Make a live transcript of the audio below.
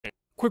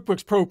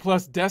QuickBooks Pro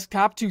Plus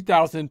Desktop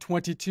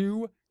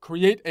 2022.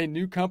 Create a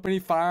new company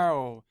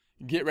file.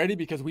 Get ready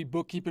because we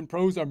bookkeeping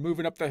pros are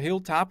moving up the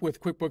hilltop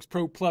with QuickBooks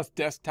Pro Plus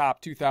Desktop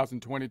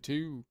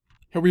 2022.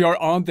 Here we are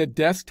on the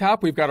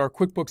desktop. We've got our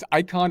QuickBooks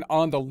icon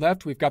on the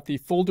left. We've got the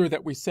folder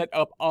that we set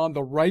up on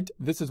the right.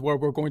 This is where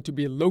we're going to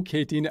be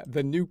locating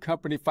the new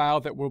company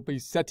file that we'll be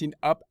setting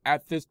up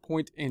at this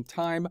point in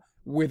time.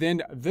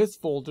 Within this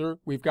folder,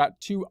 we've got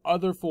two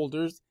other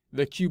folders,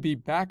 the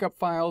QB backup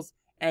files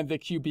and the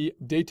QB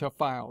data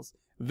files.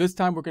 This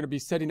time we're going to be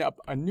setting up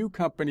a new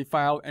company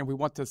file and we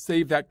want to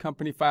save that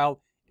company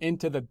file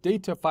into the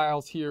data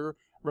files here.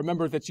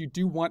 Remember that you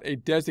do want a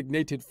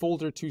designated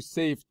folder to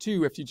save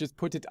to. If you just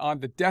put it on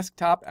the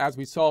desktop, as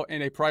we saw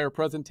in a prior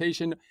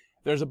presentation,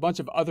 there's a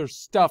bunch of other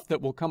stuff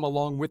that will come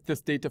along with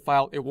this data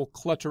file. It will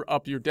clutter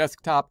up your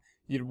desktop.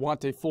 You'd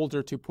want a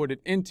folder to put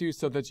it into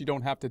so that you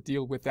don't have to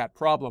deal with that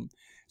problem.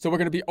 So we're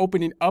going to be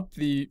opening up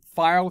the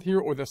file here,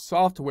 or the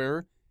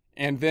software,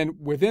 and then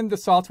within the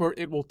software,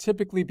 it will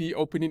typically be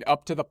opening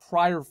up to the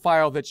prior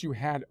file that you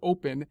had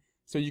open.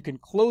 So you can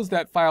close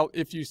that file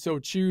if you so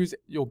choose.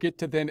 You'll get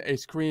to then a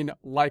screen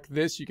like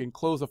this. You can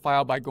close a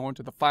file by going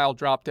to the file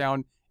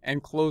dropdown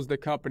and close the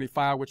company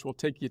file, which will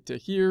take you to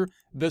here.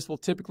 This will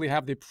typically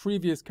have the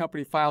previous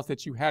company files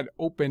that you had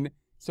open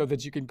so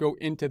that you can go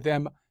into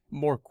them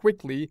more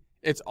quickly.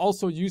 It's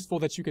also useful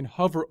that you can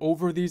hover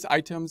over these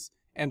items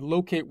and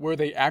locate where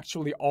they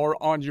actually are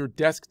on your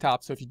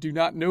desktop. So if you do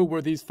not know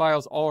where these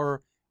files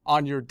are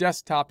on your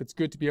desktop, it's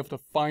good to be able to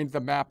find the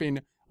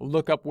mapping,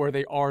 look up where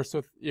they are.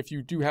 So if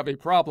you do have a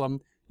problem,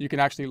 you can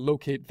actually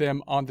locate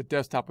them on the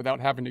desktop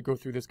without having to go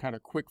through this kind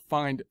of quick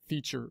find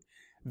feature.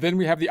 Then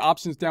we have the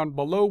options down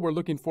below. We're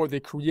looking for the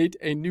create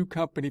a new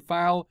company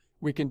file.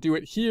 We can do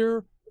it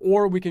here,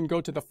 or we can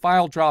go to the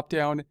file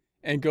dropdown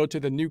and go to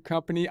the new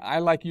company. I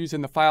like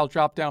using the file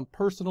dropdown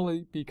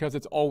personally because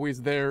it's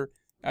always there.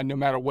 And no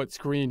matter what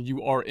screen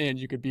you are in,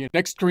 you could be in.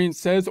 Next screen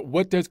says,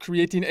 what does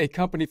creating a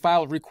company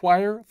file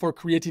require? For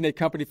creating a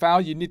company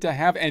file, you need to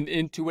have an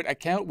Intuit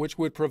account, which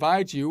would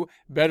provide you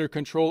better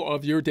control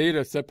of your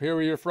data,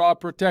 superior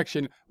fraud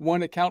protection,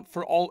 one account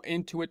for all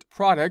Intuit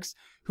products.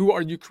 Who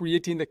are you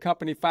creating the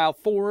company file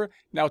for?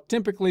 Now,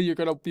 typically, you're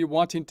going to be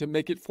wanting to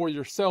make it for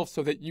yourself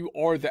so that you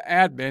are the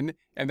admin,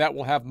 and that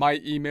will have my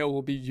email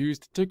will be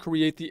used to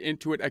create the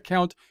Intuit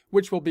account,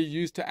 which will be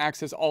used to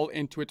access all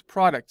Intuit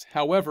products.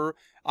 However,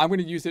 I'm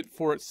going to use it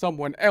for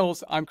someone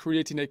else. I'm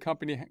creating a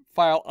company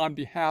file on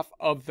behalf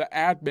of the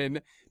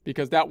admin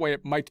because that way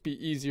it might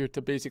be easier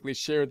to basically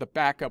share the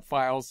backup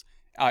files.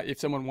 If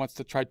someone wants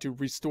to try to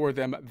restore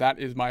them, that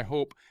is my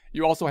hope.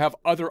 You also have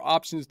other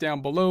options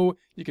down below.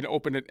 You can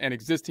open an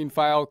existing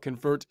file,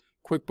 convert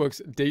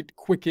QuickBooks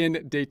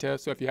Quick-In data.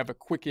 So if you have a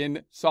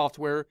Quick-In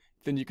software,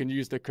 then you can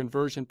use the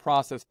conversion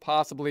process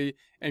possibly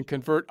and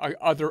convert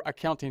other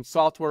accounting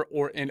software.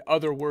 Or in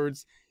other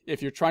words,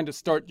 if you're trying to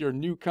start your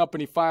new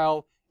company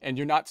file and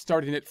you're not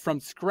starting it from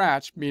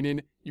scratch,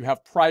 meaning you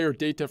have prior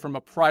data from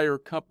a prior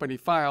company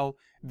file,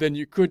 then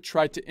you could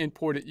try to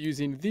import it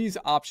using these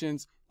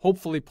options,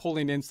 hopefully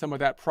pulling in some of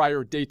that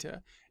prior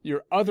data.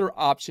 Your other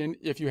option,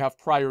 if you have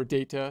prior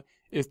data,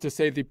 is to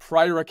say the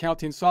prior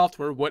accounting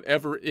software,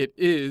 whatever it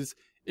is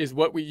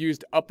what we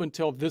used up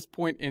until this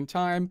point in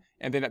time.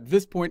 And then at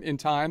this point in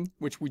time,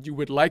 which you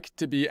would like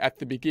to be at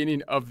the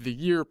beginning of the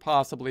year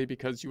possibly,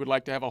 because you would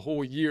like to have a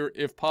whole year,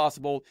 if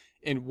possible,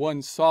 in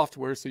one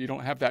software so you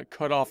don't have that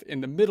cutoff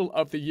in the middle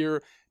of the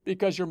year,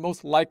 because you're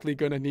most likely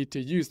going to need to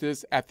use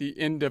this at the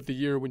end of the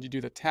year when you do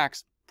the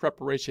tax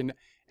preparation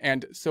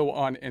and so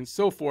on and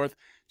so forth.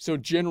 So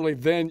generally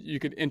then you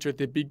could enter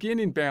the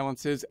beginning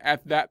balances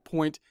at that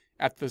point,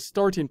 at the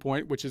starting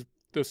point, which is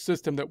the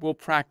system that we'll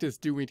practice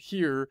doing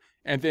here,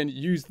 and then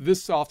use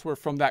this software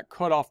from that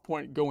cutoff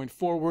point going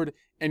forward.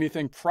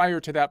 Anything prior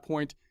to that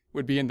point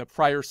would be in the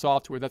prior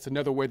software. That's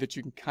another way that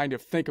you can kind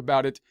of think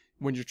about it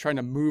when you're trying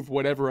to move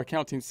whatever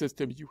accounting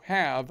system you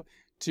have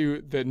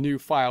to the new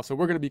file. So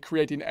we're going to be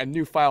creating a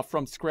new file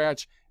from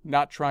scratch,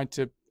 not trying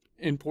to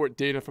import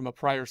data from a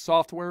prior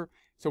software.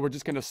 So we're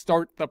just going to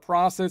start the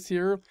process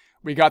here.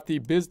 We got the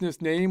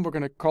business name. We're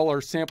going to call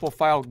our sample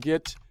file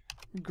Get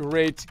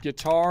Great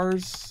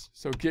Guitars.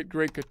 So Get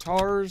Great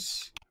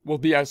Guitars will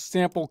be a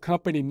sample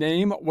company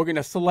name. We're going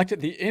to select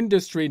the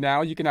industry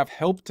now. You can have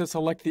help to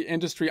select the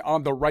industry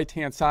on the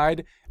right-hand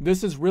side.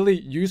 This is really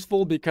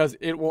useful because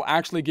it will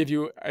actually give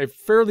you a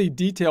fairly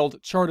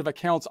detailed chart of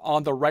accounts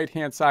on the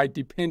right-hand side,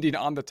 depending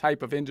on the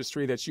type of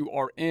industry that you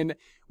are in,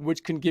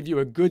 which can give you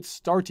a good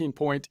starting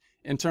point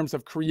in terms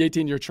of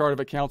creating your chart of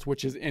accounts,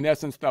 which is in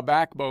essence the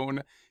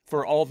backbone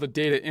for all the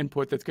data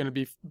input that's going to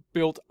be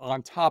built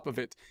on top of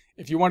it.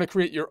 If you want to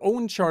create your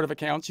own chart of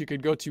accounts, you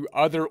could go to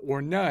Other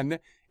or None,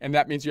 and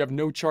that means you have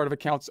no chart of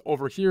accounts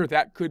over here.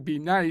 That could be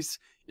nice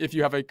if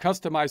you have a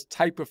customized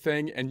type of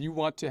thing and you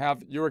want to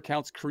have your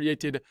accounts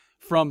created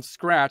from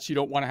scratch. You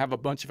don't want to have a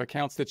bunch of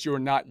accounts that you're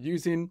not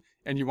using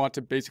and you want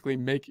to basically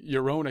make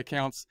your own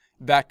accounts.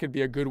 That could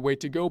be a good way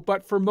to go.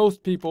 But for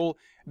most people,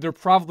 they're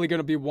probably going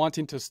to be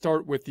wanting to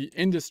start with the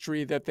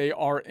industry that they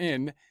are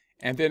in.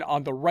 And then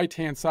on the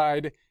right-hand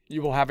side,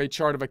 you will have a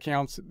chart of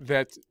accounts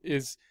that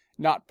is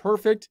not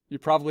perfect. You're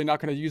probably not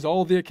going to use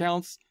all of the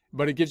accounts,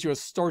 but it gives you a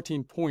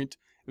starting point.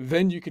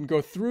 Then you can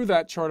go through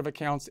that chart of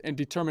accounts and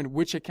determine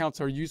which accounts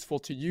are useful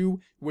to you,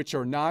 which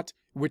are not,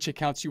 which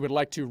accounts you would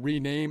like to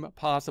rename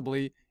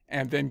possibly,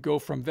 and then go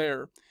from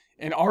there.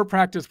 In our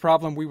practice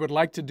problem, we would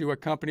like to do a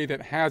company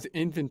that has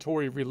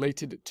inventory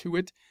related to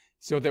it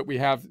so that we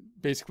have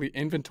basically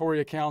inventory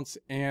accounts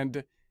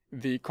and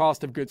the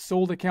cost of goods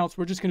sold accounts.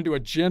 We're just going to do a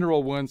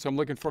general one. So I'm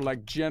looking for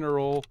like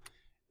general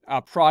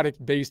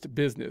product-based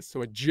business.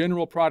 So a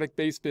general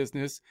product-based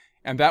business,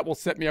 and that will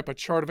set me up a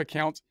chart of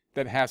accounts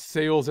that has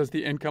sales as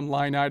the income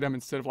line item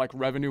instead of like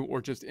revenue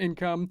or just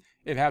income.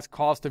 It has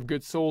cost of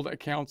goods sold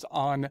accounts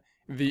on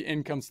the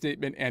income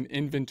statement, and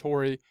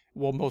inventory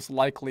will most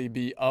likely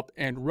be up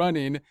and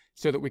running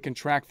so that we can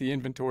track the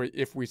inventory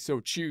if we so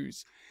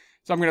choose.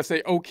 So I'm going to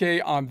say okay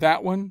on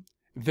that one.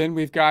 Then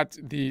we've got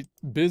the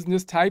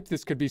business type.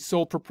 This could be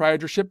sole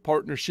proprietorship,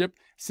 partnership,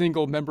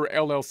 single member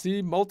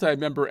LLC,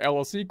 multi-member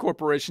LLC,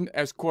 corporation,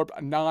 S corp,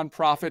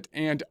 nonprofit,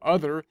 and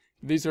other.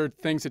 These are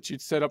things that you'd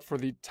set up for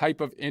the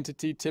type of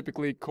entity,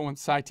 typically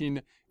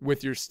coinciding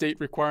with your state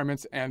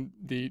requirements and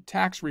the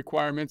tax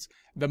requirements.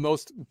 The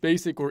most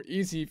basic or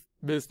easy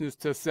business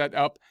to set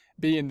up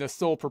being the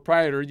sole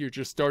proprietor. You're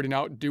just starting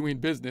out doing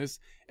business.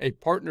 A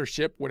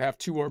partnership would have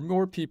 2 or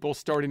more people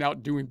starting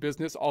out doing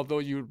business, although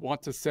you'd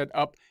want to set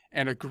up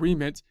an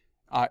agreement.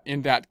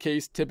 In that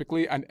case,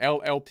 typically an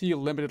LLP,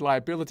 limited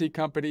liability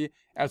company,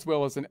 as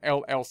well as an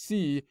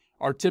LLC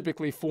are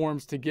typically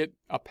forms to get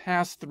a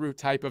pass-through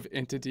type of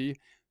entity.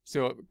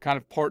 So kind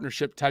of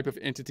partnership type of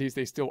entities,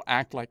 they still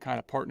act like kind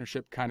of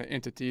partnership kind of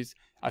entities.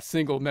 A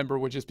single member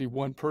would just be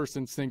one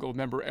person, single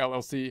member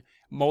LLC.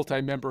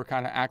 Multi-member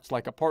kind of acts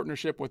like a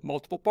partnership with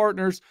multiple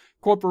partners.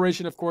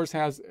 Corporation, of course,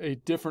 has a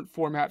different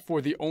format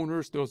for the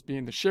owners, those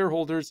being the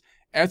shareholders.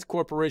 S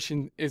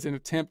corporation is an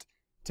attempt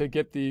to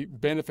get the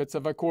benefits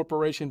of a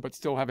corporation, but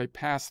still have a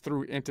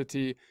pass-through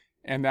entity,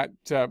 and that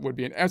would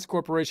be an S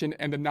corporation.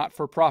 And the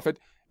not-for-profit,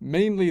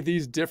 mainly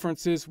these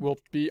differences will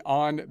be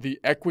on the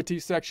equity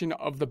section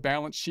of the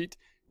balance sheet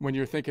when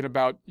you're thinking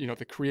about,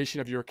 the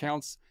creation of your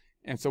accounts.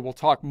 And so we'll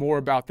talk more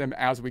about them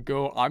as we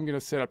go. I'm going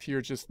to set up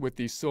here just with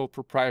the sole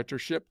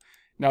proprietorship.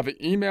 Now the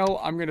email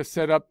I'm going to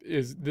set up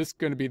is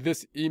going to be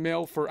this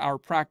email for our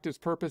practice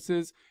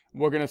purposes.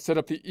 We're going to set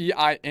up the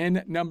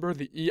EIN number.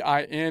 The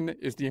EIN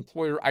is the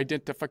employer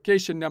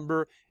identification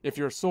number. If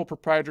you're a sole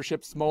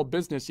proprietorship small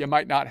business, you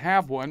might not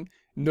have one.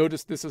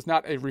 Notice this is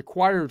not a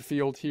required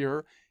field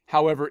here.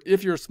 However,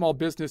 if you're a small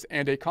business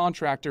and a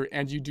contractor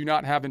and you do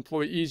not have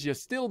employees, you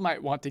still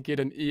might want to get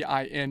an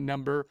EIN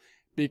number,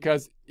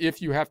 because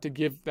if you have to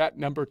give that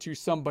number to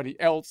somebody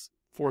else,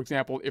 for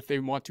example, if they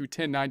want to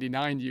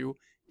 1099 you,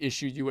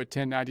 issue you a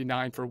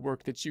 1099 for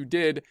work that you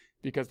did,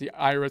 because the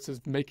IRS is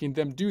making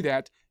them do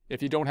that.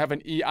 If you don't have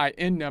an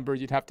EIN number,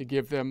 you'd have to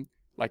give them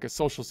like a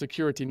social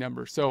security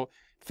number. So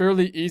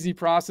fairly easy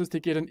process to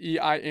get an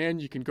EIN.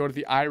 You can go to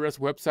the IRS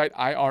website,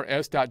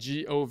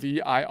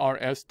 irs.gov,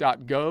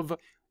 irs.gov,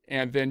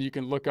 and then you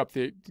can look up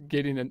the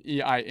getting an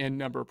EIN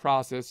number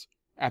process.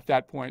 At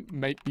that point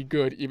might be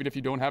good, even if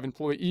you don't have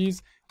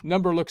employees.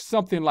 Number looks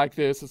something like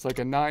this. It's like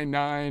a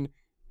 99,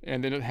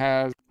 and then it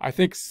has, I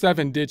think,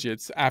 7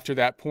 digits after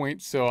that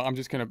point. So I'm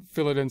just going to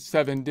fill it in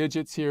 7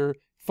 digits here.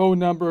 Phone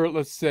number,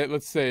 let's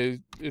say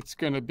it's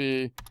going to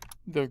be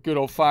the good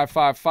old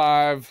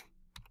 555,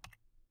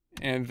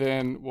 and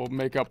then we'll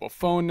make up a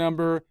phone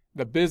number.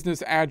 The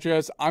business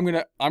address, I'm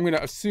gonna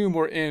assume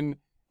we're in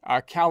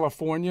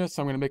California,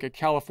 so I'm going to make a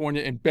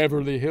California in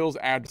Beverly Hills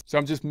address. So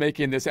I'm just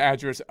making this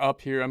address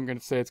up here. I'm going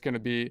to say it's going to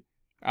be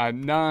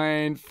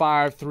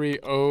 9530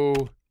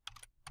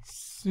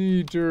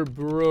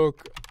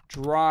 Cedarbrook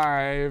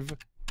Drive.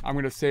 I'm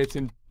going to say it's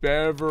in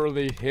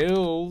Beverly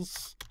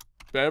Hills,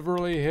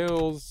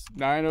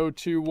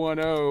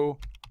 90210,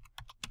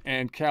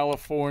 and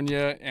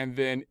California, and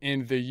then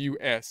in the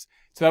US.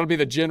 So that'll be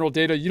the general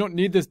data. You don't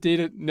need this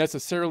data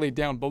necessarily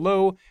down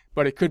below,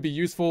 but it could be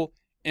useful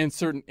in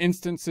certain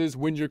instances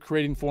when you're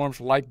creating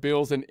forms like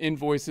bills and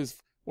invoices,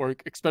 or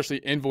especially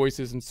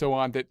invoices and so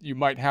on, that you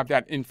might have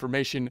that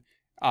information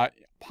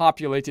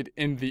populated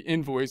in the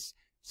invoice.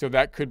 So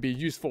that could be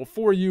useful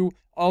for you.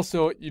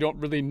 Also, you don't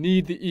really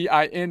need the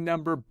EIN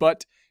number,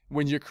 but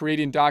when you're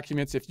creating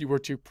documents, if you were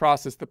to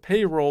process the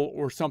payroll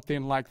or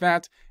something like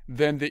that,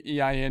 then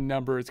the EIN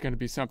number is going to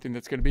be something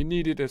that's going to be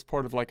needed as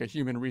part of like a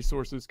human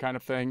resources kind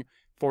of thing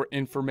for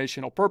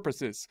informational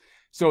purposes.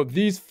 So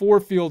these 4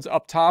 fields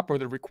up top are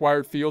the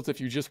required fields if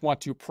you just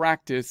want to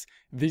practice.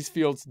 These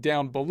fields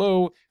down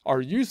below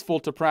are useful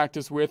to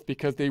practice with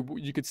because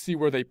you could see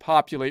where they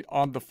populate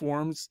on the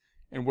forms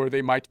and where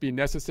they might be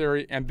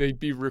necessary, and they'd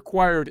be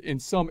required in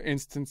some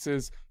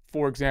instances,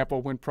 for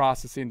example, when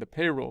processing the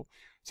payroll.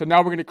 So now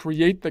we're going to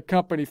create the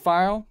company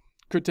file.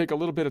 Could take a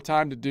little bit of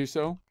time to do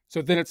so.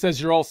 So then it says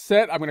you're all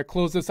set. I'm going to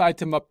close this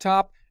item up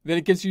top. Then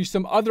it gives you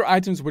some other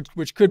items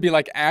which could be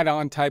like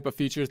add-on type of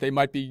features. They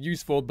might be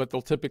useful, but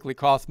they'll typically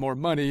cost more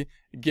money.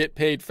 Get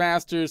paid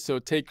faster, so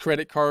take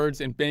credit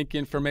cards and bank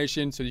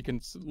information so you can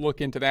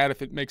look into that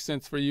if it makes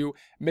sense for you.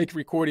 Make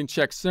recording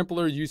checks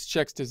simpler. Use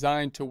checks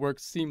designed to work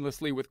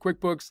seamlessly with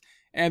QuickBooks.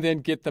 And then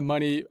get the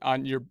money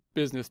on your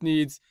business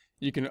needs.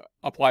 You can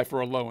apply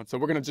for a loan. So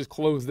we're going to just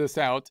close this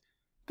out.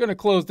 Going to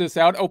close this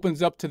out.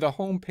 Opens up to the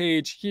home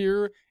page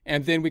here.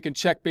 And then we can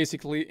check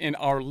basically in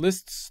our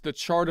lists the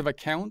chart of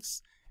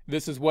accounts.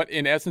 This is what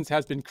in essence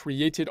has been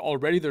created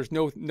already. There's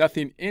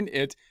nothing in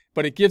it,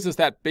 but it gives us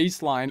that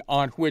baseline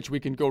on which we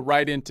can go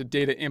right into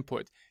data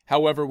input.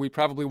 However, we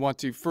probably want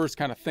to first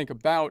kind of think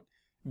about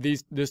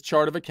this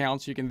chart of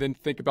accounts. You can then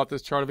think about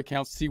this chart of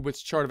accounts, see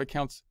which chart of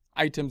accounts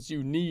items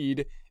you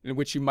need and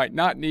which you might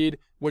not need,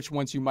 which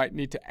ones you might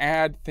need to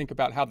add. Think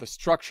about how the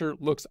structure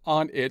looks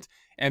on it,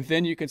 and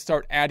then you can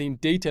start adding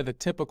data. The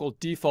typical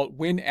default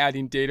when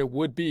adding data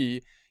would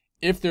be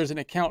if there's an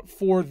account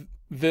for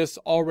this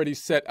already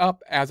set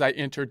up as I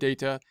enter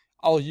data,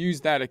 I'll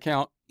use that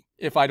account.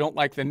 If I don't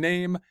like the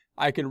name,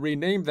 I can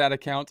rename that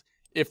account.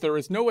 If there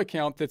is no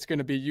account that's going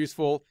to be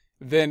useful,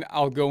 then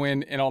I'll go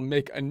in and I'll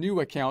make a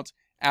new account.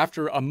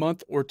 After a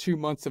month or 2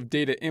 months of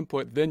data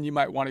input, then you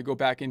might want to go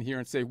back in here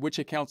and say, which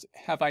accounts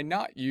have I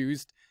not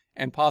used,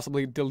 and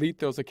possibly delete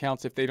those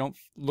accounts if they don't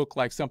look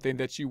like something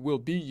that you will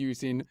be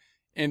using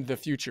in the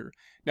future.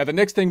 Now, the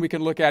next thing we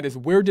can look at is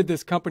where did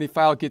this company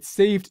file get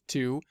saved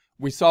to?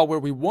 We saw where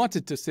we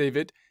wanted to save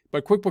it,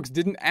 but QuickBooks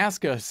didn't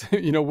ask us,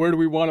 where do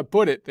we want to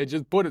put it? They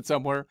just put it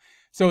somewhere.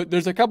 So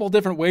there's a couple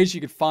different ways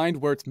you could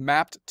find where it's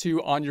mapped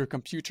to on your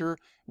computer.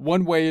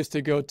 One way is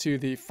to go to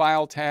the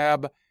File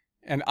tab,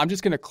 and I'm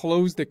just going to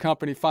close the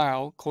company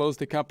file.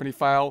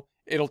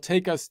 It'll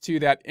take us to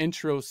that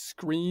intro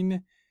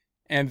screen,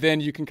 and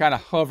then you can kind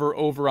of hover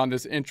over on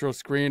this intro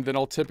screen. Then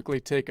I'll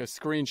typically take a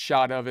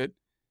screenshot of it.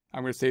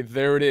 I'm going to say,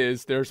 there it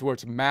is. There's where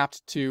it's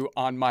mapped to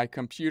on my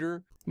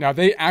computer. Now,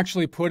 they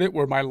actually put it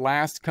where my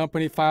last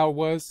company file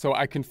was, so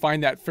I can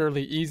find that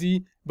fairly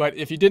easy. But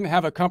if you didn't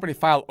have a company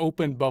file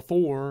open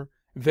before,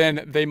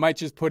 then they might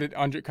just put it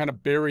under, kind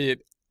of bury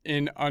it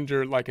in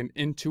under like an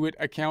Intuit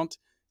account.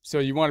 So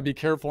you want to be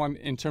careful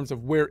in terms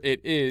of where it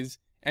is,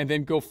 and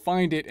then go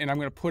find it, and I'm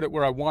going to put it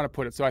where I want to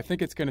put it. So I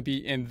think it's going to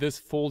be in this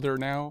folder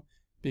now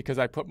because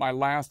I put my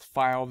last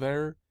file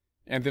there.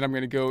 And then I'm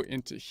going to go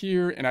into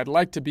here, and I'd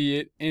like to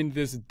be in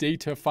this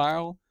data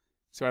file.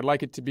 So I'd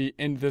like it to be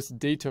in this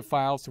data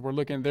file. So we're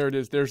looking, there it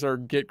is. There's our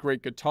Get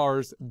Great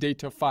Guitars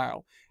data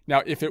file.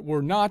 Now, if it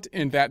were not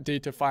in that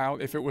data file,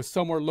 if it was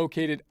somewhere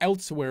located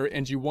elsewhere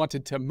and you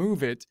wanted to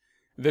move it,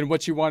 then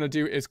what you want to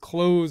do is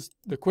close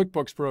the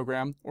QuickBooks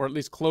program, or at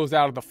least close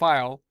out of the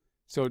file.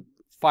 So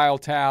File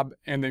tab,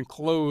 and then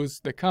close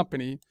the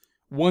company.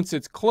 Once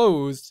it's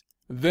closed,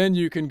 then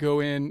you can go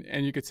in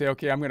and you could say,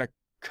 okay, I'm going to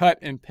cut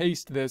and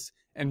paste this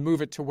and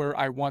move it to where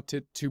I want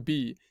it to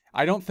be.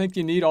 I don't think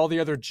you need all the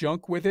other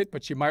junk with it,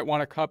 but you might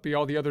want to copy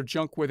all the other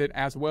junk with it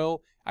as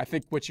well. I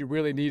think what you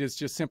really need is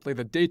just simply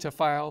the data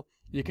file.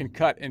 You can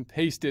cut and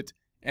paste it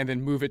and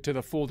then move it to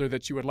the folder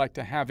that you would like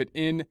to have it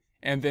in,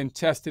 and then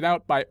test it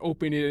out by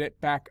opening it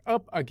back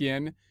up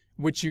again,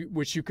 which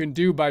you can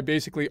do by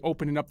basically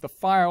opening up the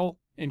file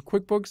in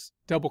QuickBooks,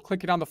 double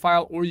clicking on the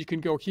file, or you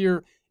can go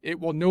here. It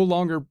will no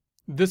longer,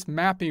 this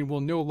mapping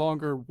will no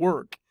longer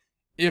work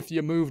if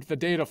you moved the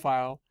data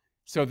file.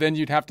 So then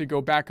you'd have to go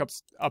back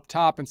up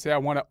top and say, I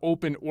want to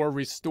open or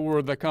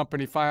restore the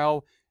company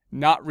file.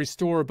 Not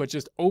restore, but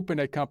just open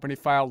a company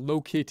file,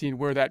 locating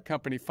where that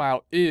company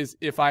file is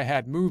if I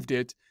had moved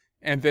it,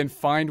 and then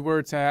find where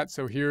it's at.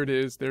 So here it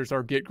is. There's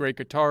our Get Great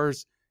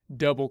Guitars.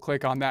 Double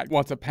click on that.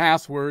 Wants a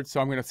password, so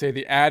I'm going to say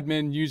the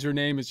admin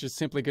username is just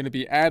simply going to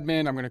be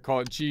admin. I'm going to call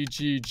it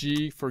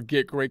GGG for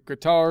Get Great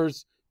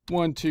Guitars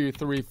 1 2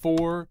 3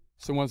 4.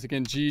 So once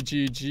again,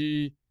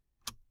 GGG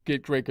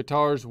Get Great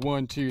Guitars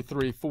 1 2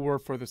 3 4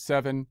 for the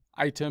 7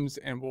 items,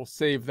 and we'll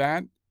save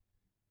that.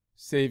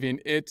 Saving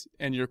it,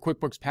 and your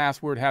QuickBooks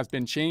password has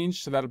been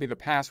changed, so that'll be the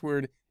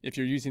password. If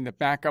you're using the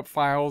backup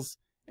files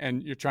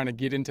and you're trying to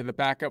get into the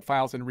backup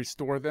files and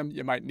restore them,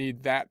 you might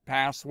need that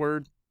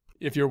password.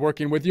 If you're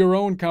working with your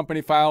own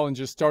company file and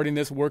just starting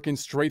this, working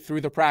straight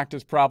through the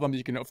practice problem,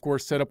 you can of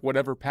course set up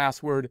whatever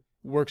password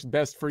works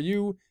best for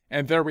you.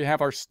 And there we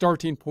have our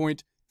starting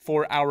point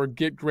for our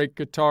Get Great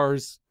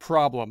Guitars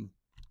problem.